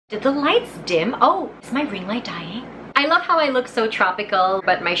Did the lights dim? Oh, is my ring light dying? I love how I look so tropical,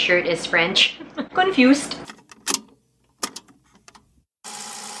 but my shirt is French. Confused.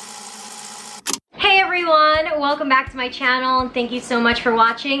 Hey everyone, welcome back to my channel and thank you so much for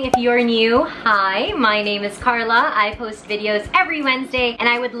watching. If you're new, hi, my name is Karla. I post videos every Wednesday and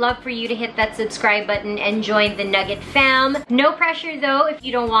I would love for you to hit that subscribe button and join the Nugget fam. No pressure though, if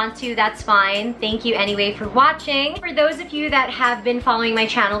you don't want to, that's fine. Thank you anyway for watching. For those of you that have been following my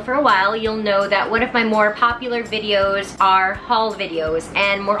channel for a while, you'll know that one of my more popular videos are haul videos,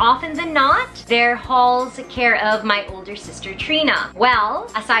 and more often than not, they're hauls care of my older sister Trina. Well,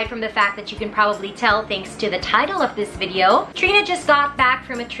 aside from the fact that you can probably tell thanks to the title of this video, Trina just got back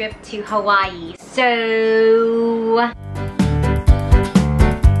from a trip to Hawaii. So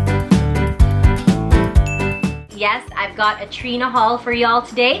yes, I've got a Trina haul for y'all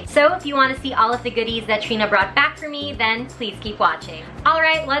today. So if you want to see all of the goodies that Trina brought back for me, then please keep watching.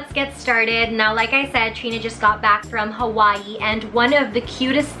 Alright, let's get started. Now, like I said, Trina just got back from Hawaii, and one of the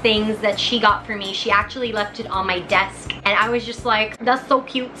cutest things that she got for me, she actually left it on my desk. And I was just like, that's so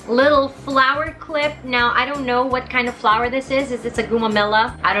cute. Little flower clip. Now, I don't know what kind of flower this is. Is this a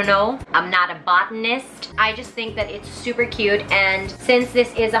gumamilla? I don't know. I'm not a botanist. I just think that it's super cute, and since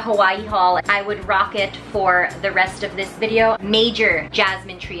this is a Hawaii haul, I would rock it for the rest of this video. Major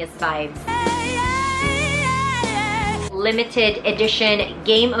Jasmine Trias vibes. Limited edition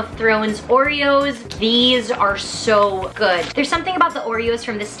Game of Thrones Oreos. These are so good. There's something about the Oreos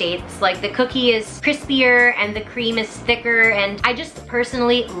from the States, like the cookie is crispier and the cream is thicker, and I just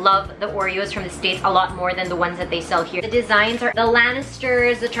personally love the Oreos from the States a lot more than the ones that they sell here. The designs are the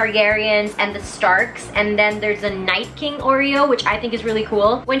Lannisters, the Targaryens, and the Starks, and then there's a Night King Oreo, which I think is really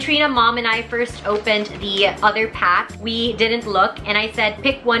cool. When Trina, Mom, and I first opened the other pack, we didn't look, and I said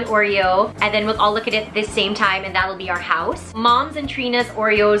pick one Oreo, and then we'll all look at it at the same time, and that'll be our house. Mom's and Trina's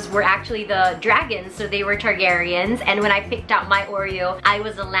Oreos were actually the dragons, so they were Targaryens, and when I picked out my Oreo, I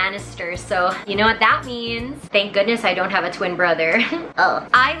was a Lannister, so you know what that means. Thank goodness I don't have a twin brother. Oh.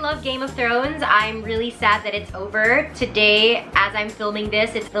 I love Game of Thrones. I'm really sad that it's over. Today, as I'm filming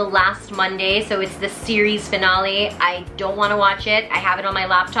this, it's the last Monday, so it's the series finale. I don't want to watch it. I have it on my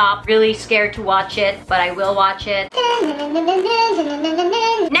laptop. Really scared to watch it, but I will watch it.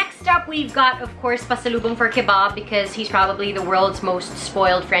 Next up, we've got, of course, pasalubong for kebab, because he's probably the world's most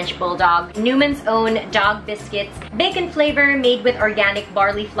spoiled French bulldog. Newman's own dog biscuits, bacon flavor, made with organic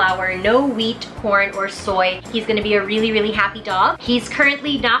barley flour, no wheat, corn, or soy. He's gonna be a really, really happy dog. He's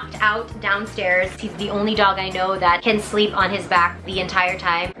currently knocked out downstairs. He's the only dog I know that can sleep on his back the entire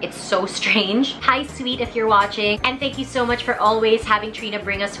time. It's so strange. Hi, sweet, if you're watching. And thank you so much for always having Trina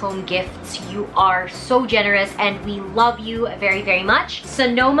bring us home gifts. You are so generous, and we love you very, very much.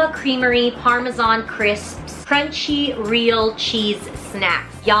 Sonoma Creamery Parmesan crisps, crunchy real cheese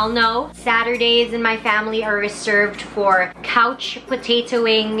snacks. Y'all know Saturdays in my family are reserved for couch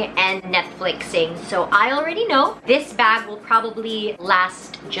potatoing and Netflixing, so I already know this bag will probably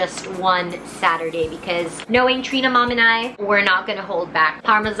last just one Saturday, because knowing Trina, Mom, and I, we're not gonna hold back.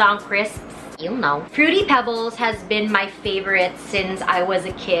 Parmesan crisps, you'll know. Fruity Pebbles has been my favorite since I was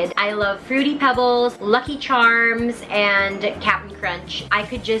a kid. I love Fruity Pebbles, Lucky Charms, and Captain Crunch. I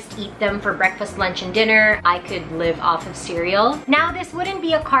could just eat them for breakfast, lunch, and dinner. I could live off of cereal. Now, this wouldn't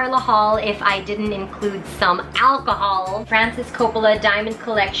be a Karla haul if I didn't include some alcohol. Francis Coppola Diamond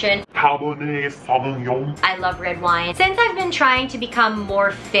Collection. Cabernet, Sauvignon. I love red wine. Since I've been trying to become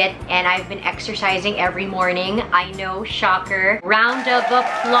more fit and I've been exercising every morning, I know, shocker. Round of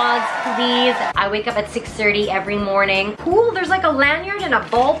applause, please. I wake up at 6:30 every morning. Cool, there's like a lanyard and a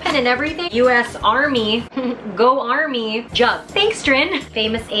ball pen and everything. US Army. Go Army. Jug. Thanks, Trin.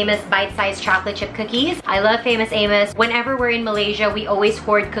 Famous Amos bite-sized chocolate chip cookies. I love Famous Amos. Whenever we're in Malaysia, we always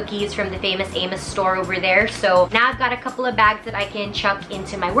hoard cookies from the Famous Amos store over there. So now I've got a couple of bags that I can chuck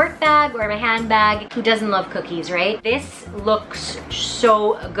into my work bag or my handbag. Who doesn't love cookies, right? This looks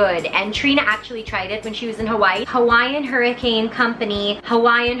so good. And Trina actually tried it when she was in Hawaii. Hawaiian Hurricane Company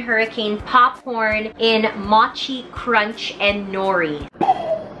Hawaiian Hurricane Popcorn in Mochi, Crunch, and Nori.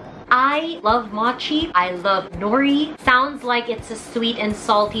 I love mochi. I love nori. Sounds like it's a sweet and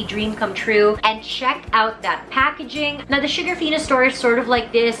salty dream come true. And check out that packaging. Now, the Sugarfina store is sort of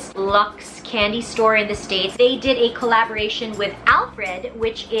like this luxe candy store in the States. They did a collaboration with Alfred,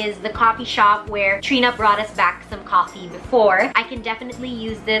 which is the coffee shop where Trina brought us back some coffee before. I can definitely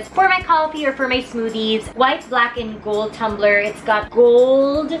use this for my coffee or for my smoothies. White, black, and gold tumbler. It's got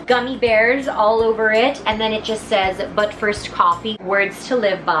gold gummy bears all over it. And then it just says, but first coffee, words to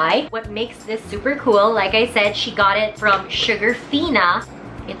live by. What makes this super cool, like I said, she got it from Sugarfina.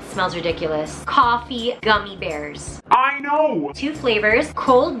 It smells ridiculous. Coffee gummy bears. I know! 2 flavors,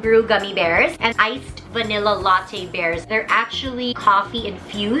 cold brew gummy bears and iced vanilla latte bears. They're actually coffee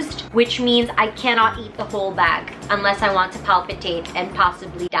infused, which means I cannot eat the whole bag unless I want to palpitate and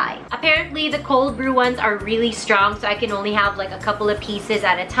possibly die. Apparently the cold brew ones are really strong, so I can only have like a couple of pieces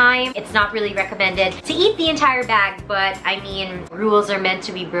at a time. It's not really recommended to eat the entire bag, but I mean, rules are meant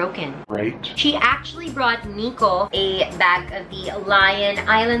to be broken. Right. She actually brought Nico a bag of the Lion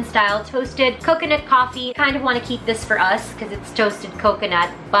Island style toasted coconut coffee. Kind of want to keep this for us because it's toasted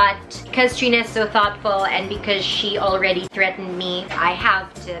coconut, but because Trina is so thoughtful and because she already threatened me, I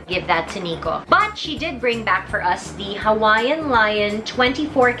have to give that to Nico. But she did bring back for us the Hawaiian Lion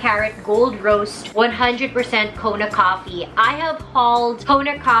 24 karat gold roast 100% Kona coffee. I have hauled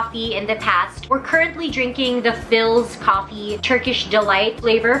Kona coffee in the past. We're currently drinking the Phil's Coffee Turkish Delight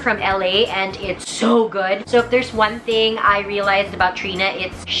flavor from LA, and it's so good. So if there's one thing I realized about Trina,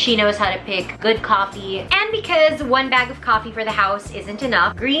 it's she knows how to pick good coffee. And because one bag of coffee for the house isn't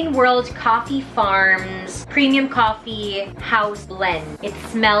enough, Green World Coffee Farms Premium Coffee House Blend. It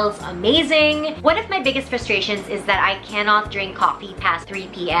smells amazing. One of my biggest frustrations is that I cannot drink coffee past 3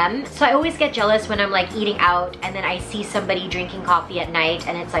 p.m. So I always get jealous when I'm like eating out and then I see somebody drinking coffee at night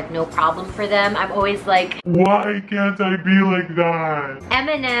and it's like no problem for them. I'm always like, why can't I be like that?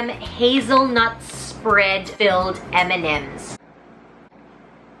 M&M hazelnut spread filled M&Ms.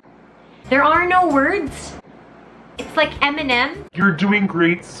 There are no words. It's like M&M. You're doing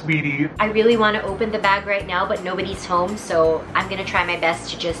great, sweetie. I really want to open the bag right now, but nobody's home, so I'm gonna try my best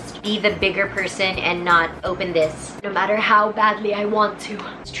to just be the bigger person and not open this, no matter how badly I want to.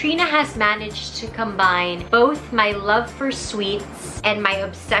 Trina has managed to combine both my love for sweets and my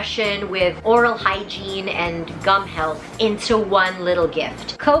obsession with oral hygiene and gum health into one little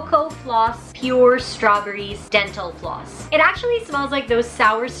gift. Cocoa Floss Pure Strawberries Dental Floss. It actually smells like those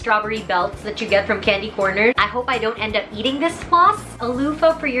sour strawberry belts that you get from candy corners. I hope I don't end up eating this floss. A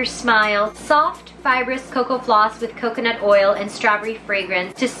loofah for your smile. Soft, fibrous cocoa floss with coconut oil and strawberry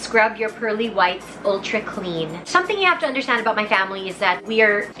fragrance to scrub your pearly whites ultra clean. Something you have to understand about my family is that we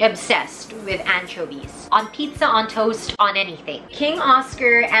are obsessed with anchovies. On pizza, on toast, on anything. King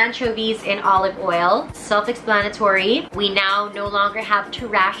Oscar anchovies in olive oil. Self-explanatory. We now no longer have to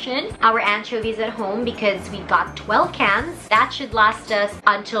ration our anchovies at home because we got 12 cans. That should last us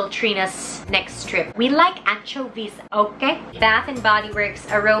until Trina's next trip. We like anchovies, okay? Bath and Body Works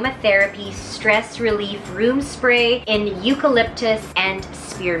Aromatherapy Stress Relief Room Spray in Eucalyptus and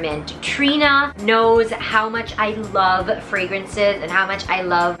Spearmint. Trina knows how much I love fragrances and how much I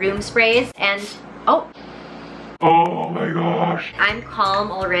love room sprays, and oh my gosh. I'm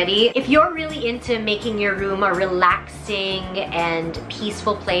calm already. If you're really into making your room a relaxing and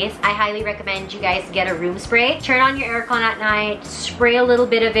peaceful place, I highly recommend you guys get a room spray. Turn on your aircon at night, spray a little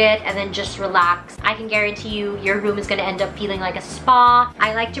bit of it, and then just relax. I can guarantee you your room is gonna end up feeling like a spa.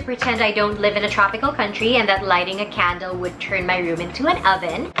 I like to pretend I don't live in a tropical country and that lighting a candle would turn my room into an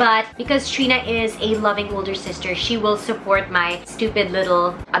oven. But because Trina is a loving older sister, she will support my stupid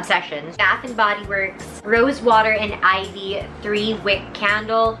little obsessions. Bath and Body Works Rose Water and Ivy 3-wick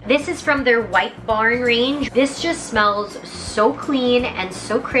candle. This is from their White Barn range. This just smells so clean and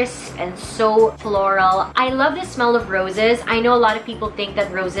so crisp and so floral. I love the smell of roses. I know a lot of people think that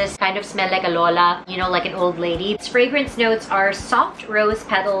roses kind of smell like a lola, you know, like an old lady. Its fragrance notes are soft rose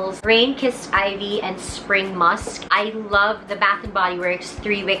petals, rain-kissed ivy, and spring musk. I love the Bath and Body Works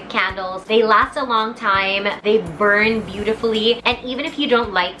 3-wick candles. They last a long time. They burn beautifully. And even if you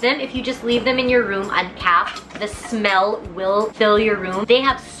don't light them, if you just leave them in your room uncapped, the smell will fill your room. They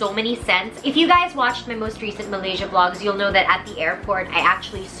have so many scents. If you guys watched my most recent Malaysia vlogs, you'll know that at the airport, I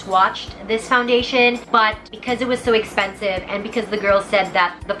actually swatched this foundation, but because it was so expensive and because the girls said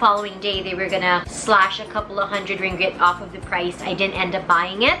that the following day they were gonna slash a couple of ringgit off of the price, I didn't end up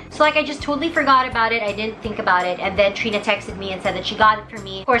buying it. So like I just totally forgot about it. I didn't think about it. And then Trina texted me and said that she got it for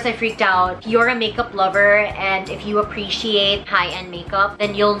me. Of course, I freaked out. If you're a makeup lover and if you appreciate high-end makeup,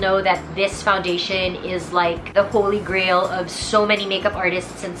 then you'll know that this foundation is like the holy grail of so many makeup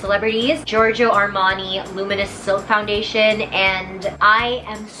artists and celebrities. Giorgio Armani Luminous Silk Foundation, and I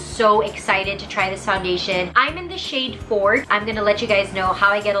am so excited to try this foundation. I'm in the shade 4. I'm gonna let you guys know how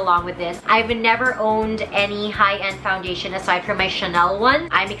I get along with this. I've never owned any high-end foundation aside from my Chanel one.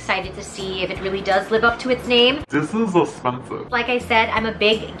 I'm excited to see if it really does live up to its name. This is expensive. Like I said, I'm a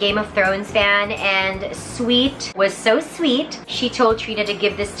big Game of Thrones fan, and Sweet was so sweet. She told Trina to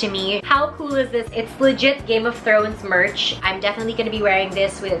give this to me. How cool is this? It's legit Game of Thrones merch. I'm definitely gonna be wearing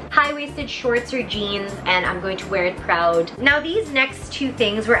this with high-waisted shorts or jeans, and I'm going to wear it proud. Now these next two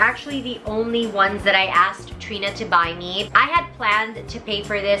things were actually the only ones that I asked Trina Trina to buy me. I had planned to pay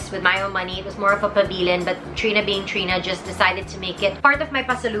for this with my own money. It was more of a pabilin, but Trina being Trina just decided to make it part of my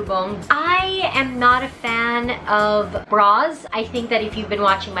pasalubong. I am not a fan of bras. I think that if you've been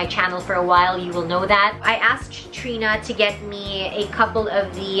watching my channel for a while, you will know that. I asked Trina to get me a couple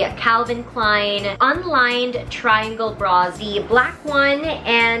of the Calvin Klein unlined triangle bras, the black one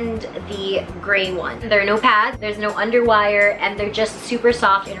and the gray one. There are no pads, there's no underwire, and they're just super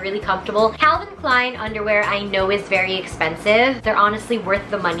soft and really comfortable. Calvin Klein underwear I know is very expensive. They're honestly worth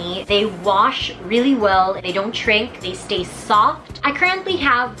the money. They wash really well, they don't shrink, they stay soft. I currently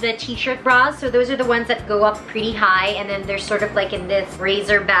have the t-shirt bras, so those are the ones that go up pretty high, and then they're sort of like in this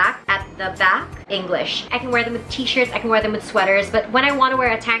razor back at the back. English. I can wear them with t-shirts, I can wear them with sweaters, but when I want to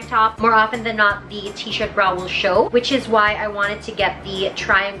wear a tank top, more often than not, the t-shirt bra will show, which is why I wanted to get the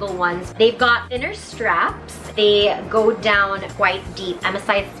triangle ones. They've got thinner straps. They go down quite deep. I'm a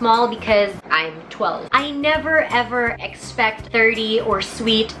size small because I'm 12. I never ever expect 30 or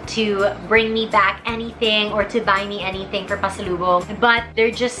Sweet to bring me back anything or to buy me anything for pasalubong, but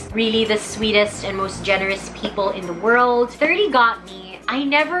they're just really the sweetest and most generous people in the world. 30 got me. I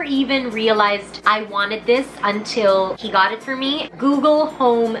never even realized I wanted this until he got it for me. Google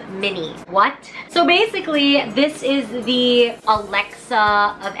Home Mini. What? So basically, this is the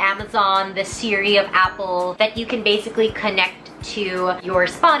Alexa of Amazon, the Siri of Apple, that you can basically connect to your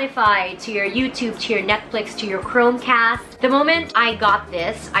Spotify, to your YouTube, to your Netflix, to your Chromecast. The moment I got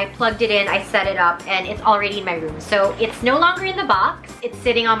this, I plugged it in, I set it up, and it's already in my room. So it's no longer in the box. It's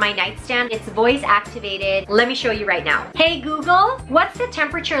sitting on my nightstand. It's voice activated. Let me show you right now. Hey Google, what's the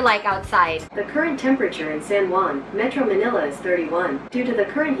temperature like outside? The current temperature in San Juan, Metro Manila is 31. Due to the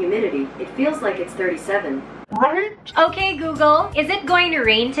current humidity, it feels like it's 37. Right? Okay Google, is it going to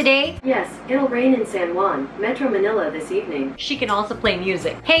rain today? Yes, it'll rain in San Juan, Metro Manila this evening. She can also play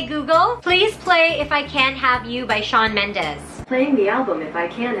music. Hey Google, please play If I Can't Have You by Shawn Mendes. Playing the album If I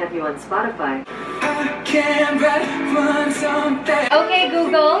Can't Have You on Spotify. Okay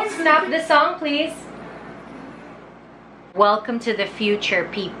Google, stop the song please. Welcome to the future,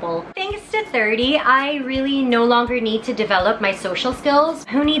 people. Thanks to 30, I really no longer need to develop my social skills.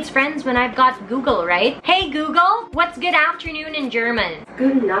 Who needs friends when I've got Google, right? Hey Google, what's good afternoon in German?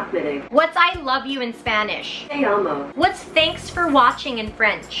 Guten Nachmittag. What's I love you in Spanish? Hey Amo. What's thanks for watching in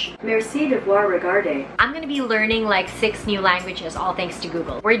French? Merci de voir regarder. I'm gonna be learning like 6 new languages, all thanks to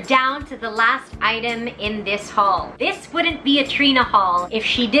Google. We're down to the last item in this haul. This wouldn't be a Trina haul if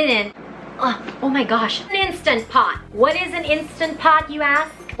she didn't. Oh my gosh, an Instant Pot. What is an Instant Pot, you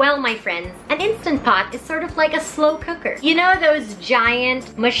ask? Well, my friends, an Instant Pot is sort of like a slow cooker. You know those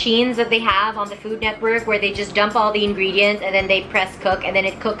giant machines that they have on the Food Network where they just dump all the ingredients and then they press cook and then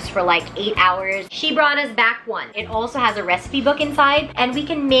it cooks for like 8 hours? She brought us back one. It also has a recipe book inside and we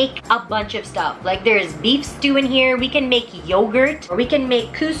can make a bunch of stuff. Like there's beef stew in here, we can make yogurt, or we can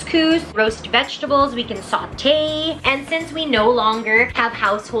make couscous, roast vegetables, we can saute. And since we no longer have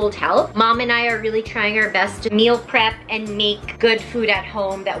household help, Mom and I are really trying our best to meal prep and make good food at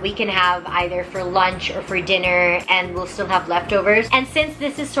home that we can have either for lunch or for dinner, and we'll still have leftovers. And since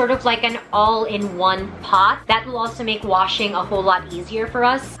this is sort of like an all-in-one pot, that will also make washing a whole lot easier for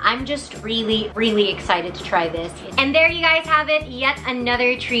us. I'm just really excited to try this. And there you guys have it, yet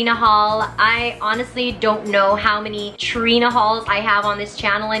another Trina haul. I honestly don't know how many Trina hauls I have on this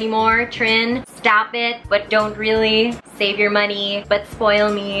channel anymore. Trin, stop it, but don't really. Save your money, but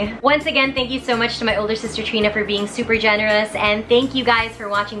spoil me. Once again, thank you so much to my older sister Trina for being super generous, and thank you guys for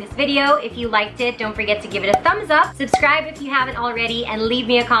watching this video. If you liked it, don't forget to give it a thumbs up, subscribe if you haven't already, and leave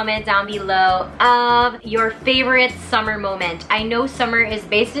me a comment down below of your favorite summer moment. I know summer is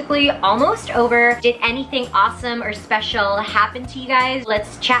basically almost over. Did anything awesome or special happen to you guys?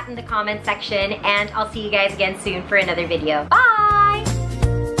 Let's chat in the comment section, and I'll see you guys again soon for another video. Bye!